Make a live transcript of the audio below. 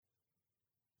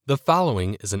The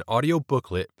following is an audio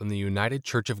booklet from the United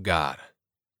Church of God.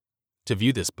 To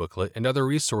view this booklet and other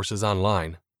resources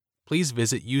online, please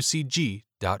visit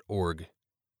ucg.org.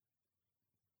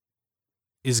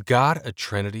 Is God a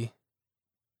Trinity?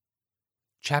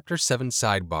 Chapter 7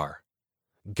 Sidebar: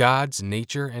 God's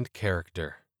Nature and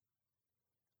Character.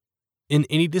 In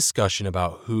any discussion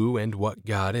about who and what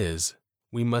God is,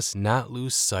 we must not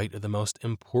lose sight of the most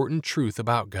important truth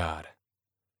about God: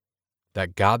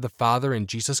 that God the Father and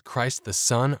Jesus Christ the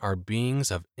Son are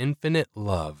beings of infinite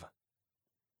love.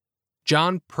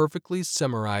 John perfectly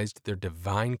summarized their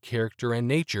divine character and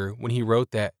nature when he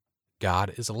wrote that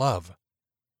God is love.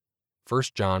 1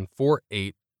 John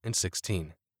 4:8 and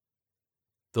 16.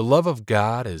 The love of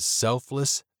God is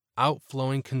selfless,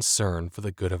 outflowing concern for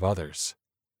the good of others.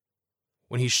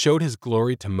 When he showed his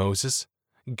glory to Moses,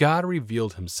 God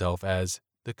revealed himself as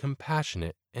the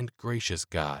compassionate and gracious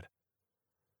God,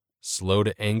 slow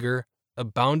to anger,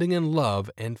 abounding in love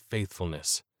and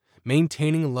faithfulness,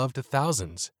 maintaining love to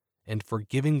thousands, and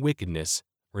forgiving wickedness,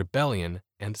 rebellion,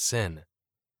 and sin.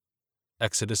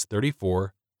 Exodus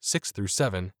 34,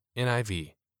 6-7,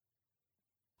 NIV.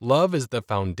 Love is the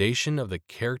foundation of the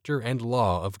character and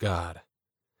law of God.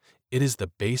 It is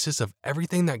the basis of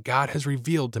everything that God has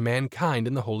revealed to mankind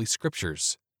in the Holy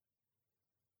Scriptures.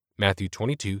 Matthew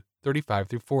 22,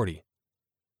 35-40.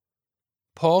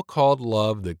 Paul called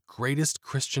love the greatest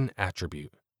Christian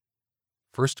attribute.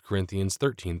 1 Corinthians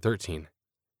 13:13.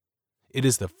 It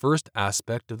is the first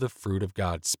aspect of the fruit of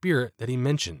God's Spirit that he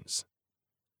mentions.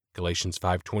 Galatians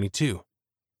 5:22.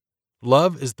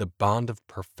 Love is the bond of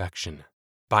perfection,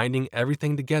 binding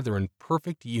everything together in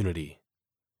perfect unity.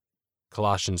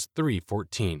 Colossians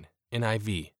 3:14,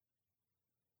 NIV.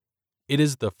 It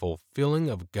is the fulfilling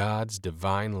of God's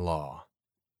divine law.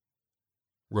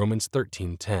 Romans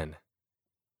 13:10.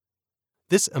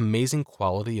 This amazing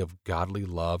quality of godly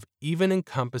love even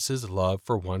encompasses love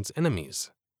for one's enemies.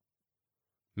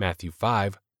 Matthew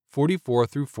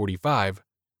 5:44-45,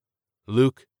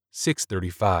 Luke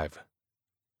 6:35.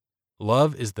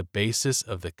 Love is the basis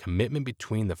of the commitment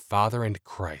between the Father and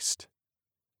Christ.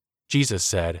 Jesus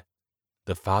said,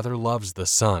 "The Father loves the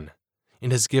Son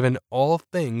and has given all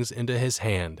things into his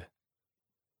hand."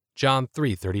 John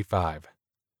 3:35.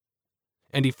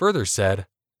 And he further said,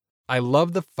 "I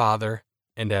love the Father,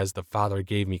 and as the Father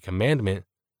gave me commandment,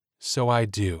 so I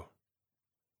do."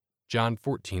 John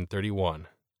 14:31.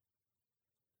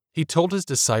 He told his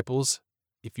disciples,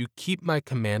 "If you keep my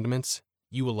commandments,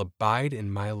 you will abide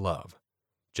in my love,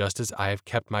 just as I have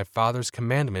kept my Father's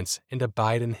commandments and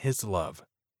abide in his love."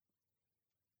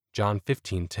 John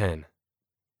 15:10.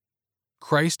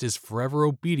 Christ is forever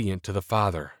obedient to the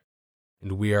Father,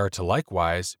 and we are to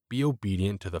likewise be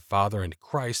obedient to the Father and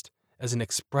Christ as an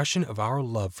expression of our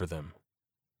love for them.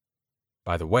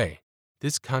 By the way,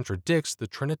 this contradicts the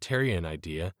Trinitarian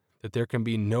idea that there can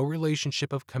be no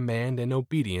relationship of command and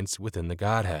obedience within the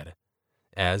Godhead,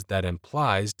 as that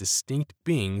implies distinct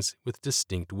beings with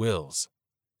distinct wills.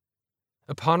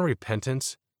 Upon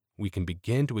repentance, we can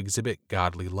begin to exhibit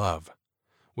godly love,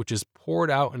 which is poured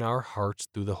out in our hearts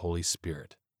through the Holy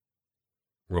Spirit.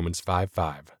 Romans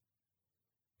 5:5.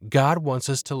 God wants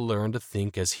us to learn to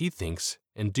think as he thinks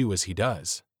and do as he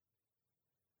does.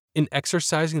 In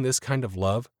exercising this kind of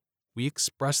love, we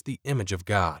express the image of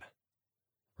God,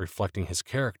 reflecting his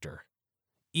character,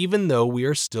 even though we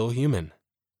are still human.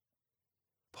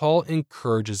 Paul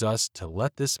encourages us to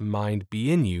let this mind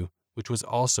be in you, which was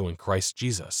also in Christ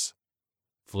Jesus.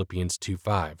 Philippians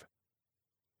 2:5.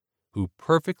 Who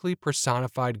perfectly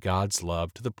personified God's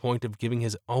love to the point of giving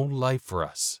his own life for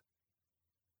us.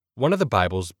 One of the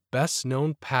Bible's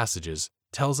best-known passages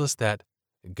tells us that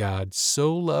God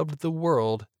so loved the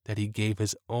world that he gave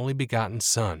his only begotten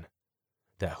Son,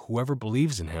 that whoever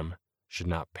believes in him should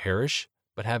not perish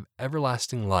but have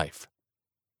everlasting life.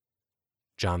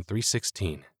 John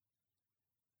 3:16.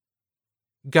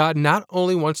 God not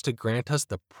only wants to grant us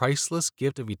the priceless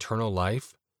gift of eternal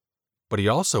life, but he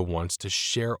also wants to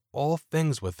share all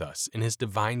things with us in his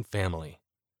divine family.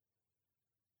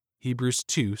 Hebrews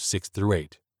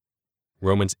 2:6-8.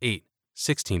 Romans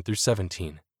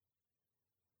 8:16-17.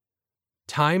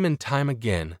 Time and time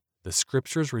again, the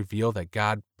Scriptures reveal that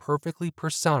God perfectly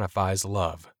personifies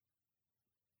love.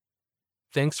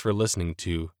 Thanks for listening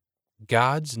to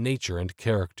God's Nature and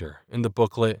Character in the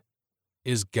booklet,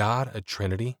 Is God a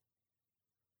Trinity?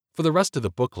 For the rest of the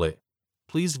booklet,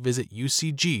 please visit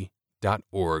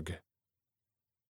ucg.org.